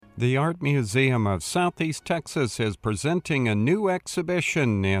The Art Museum of Southeast Texas is presenting a new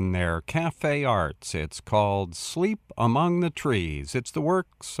exhibition in their Cafe Arts. It's called Sleep Among the Trees. It's the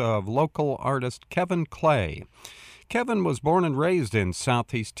works of local artist Kevin Clay. Kevin was born and raised in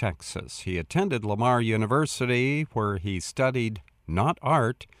Southeast Texas. He attended Lamar University, where he studied not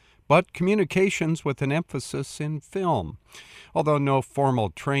art, but communications with an emphasis in film. Although no formal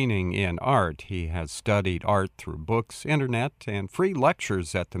training in art, he has studied art through books, internet, and free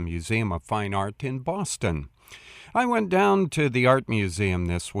lectures at the Museum of Fine Art in Boston. I went down to the Art Museum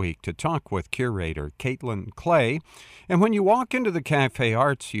this week to talk with curator Caitlin Clay, and when you walk into the Cafe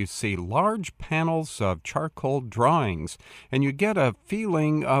Arts, you see large panels of charcoal drawings, and you get a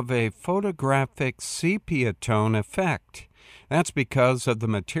feeling of a photographic sepia tone effect. That's because of the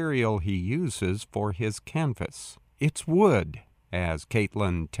material he uses for his canvas. It's wood, as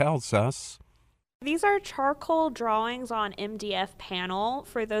Caitlin tells us. These are charcoal drawings on MDF panel.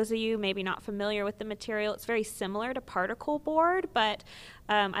 For those of you maybe not familiar with the material, it's very similar to particle board, but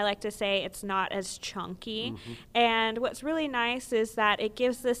I like to say it's not as chunky. And what's really nice is that it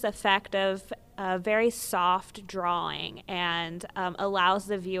gives this effect of a very soft drawing and allows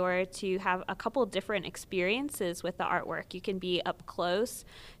the viewer to have a couple different experiences with the artwork. You can be up close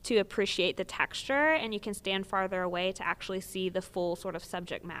to appreciate the texture, and you can stand farther away to actually see the full sort of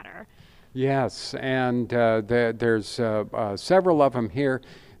subject matter. Yes, and there's several of them here.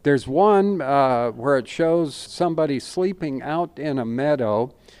 There's one where it shows somebody sleeping out in a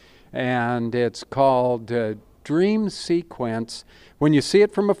meadow, and it's called Dream Sequence. When you see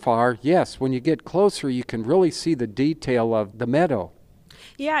it from afar, yes, when you get closer, you can really see the detail of the meadow.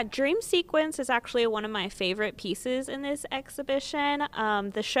 Yeah, Dream Sequence is actually one of my favorite pieces in this exhibition.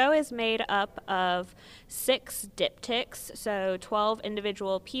 The show is made up of 6 diptychs, so 12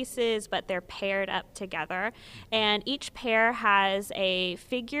 individual pieces, but they're paired up together. And each pair has a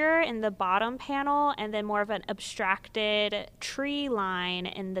figure in the bottom panel and then more of an abstracted tree line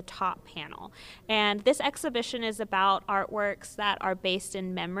in the top panel. And this exhibition is about artworks that are based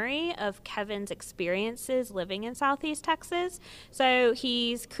in memory of Kevin's experiences living in Southeast Texas. So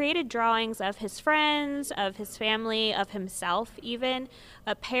he's created drawings of his friends, of his family, of himself even,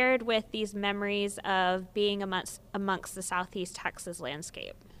 paired with these memories of being amongst the Southeast Texas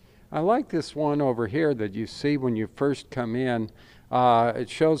landscape. I like this one over here that you see when you first come in. It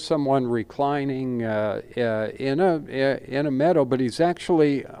shows someone reclining in a meadow, but he's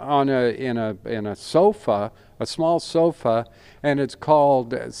actually in a sofa, a small sofa, and it's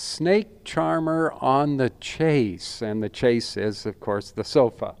called Snake Charmer on the Chase, and the chase is, of course, the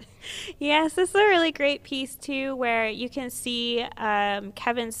sofa. Yes, this is a really great piece too, where you can see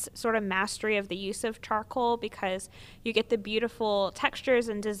Kevin's sort of mastery of the use of charcoal, because you get the beautiful textures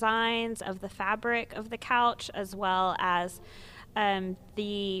and designs of the fabric of the couch, as well as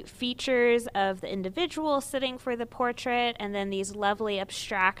the features of the individual sitting for the portrait, and then these lovely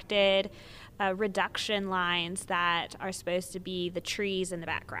abstracted reduction lines that are supposed to be the trees in the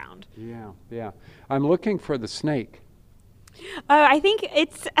background. Yeah. I'm looking for the snake. Oh, I think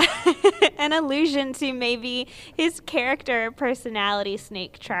it's an allusion to maybe his character personality,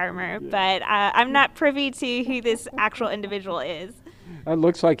 Snake Charmer, but I'm not privy to who this actual individual is. It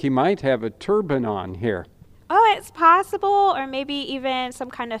looks like he might have a turban on here. Oh, it's possible, or maybe even some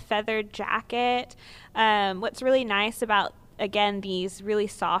kind of feathered jacket. What's really nice about, again, these really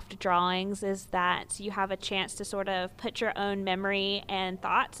soft drawings is that you have a chance to sort of put your own memory and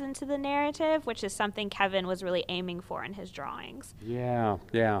thoughts into the narrative, which is something Kevin was really aiming for in his drawings. Yeah.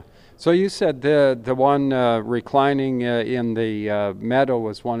 So you said the one reclining in the meadow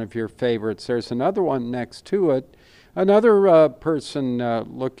was one of your favorites. There's another one next to it. Another person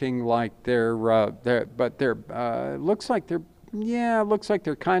looking like looks like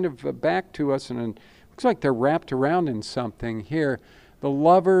they're kind of back to us, and looks like they're wrapped around in something here. The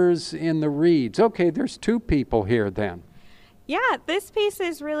Lovers in the Reeds. Okay, there's 2 people here then. Yeah, this piece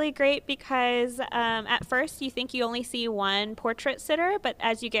is really great because at first you think you only see one portrait sitter, but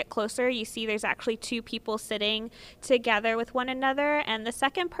as you get closer, you see there's actually 2 people sitting together with one another. And the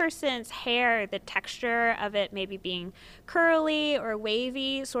second person's hair, the texture of it maybe being curly or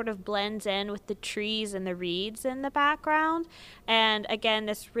wavy, sort of blends in with the trees and the reeds in the background. And again,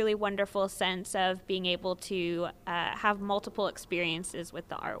 this really wonderful sense of being able to have multiple experiences with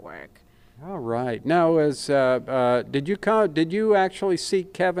the artwork. All right. Now, did you actually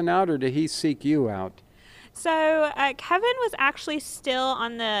seek Kevin out, or did he seek you out? So Kevin was actually still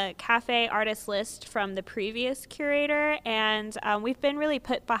on the cafe artist list from the previous curator, and we've been really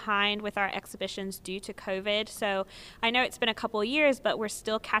put behind with our exhibitions due to COVID. So I know it's been a couple of years, but we're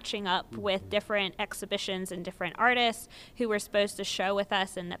still catching up with different exhibitions and different artists who were supposed to show with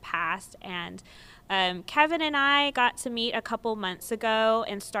us in the past. And Kevin and I got to meet a couple months ago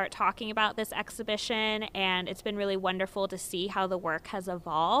and start talking about this exhibition, and it's been really wonderful to see how the work has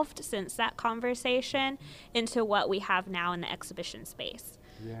evolved since that conversation into what we have now in the exhibition space.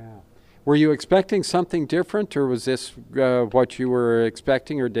 Yeah. Were you expecting something different, or was this what you were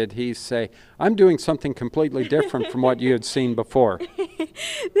expecting, or did he say, I'm doing something completely different from what you had seen before?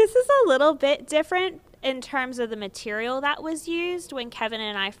 This is a little bit different in terms of the material that was used. When Kevin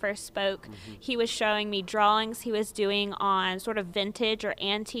and I first spoke, he was showing me drawings he was doing on sort of vintage or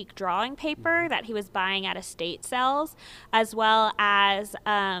antique drawing paper that he was buying at estate sales, as well as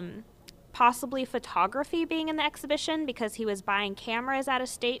possibly photography being in the exhibition, because he was buying cameras at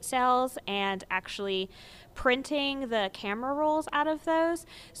estate sales and actually printing the camera rolls out of those.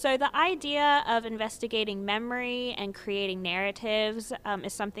 So the idea of investigating memory and creating narratives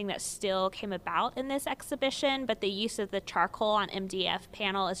is something that still came about in this exhibition, but the use of the charcoal on MDF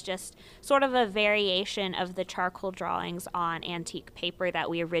panel is just sort of a variation of the charcoal drawings on antique paper that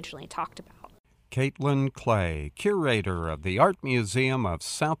we originally talked about. Caitlin Clay, curator of the Art Museum of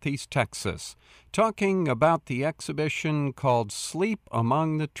Southeast Texas, talking about the exhibition called Sleep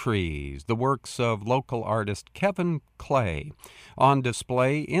Among the Trees, the works of local artist Kevin Clay, on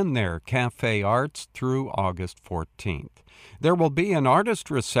display in their Cafe Arts through August 14th. There will be an artist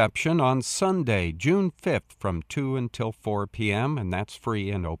reception on Sunday, June 5th from 2 until 4 p.m., and that's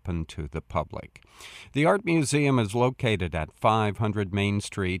free and open to the public. The Art Museum is located at 500 Main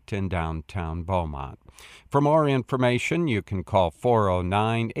Street in downtown Beaumont. For more information, you can call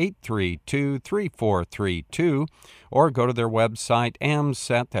 409-832-3432 or go to their website,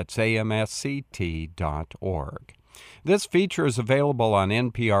 amset, that's amsct.org. This feature is available on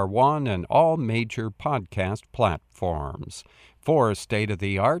NPR One and all major podcast platforms. For State of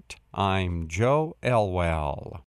the Art, I'm Joe Elwell.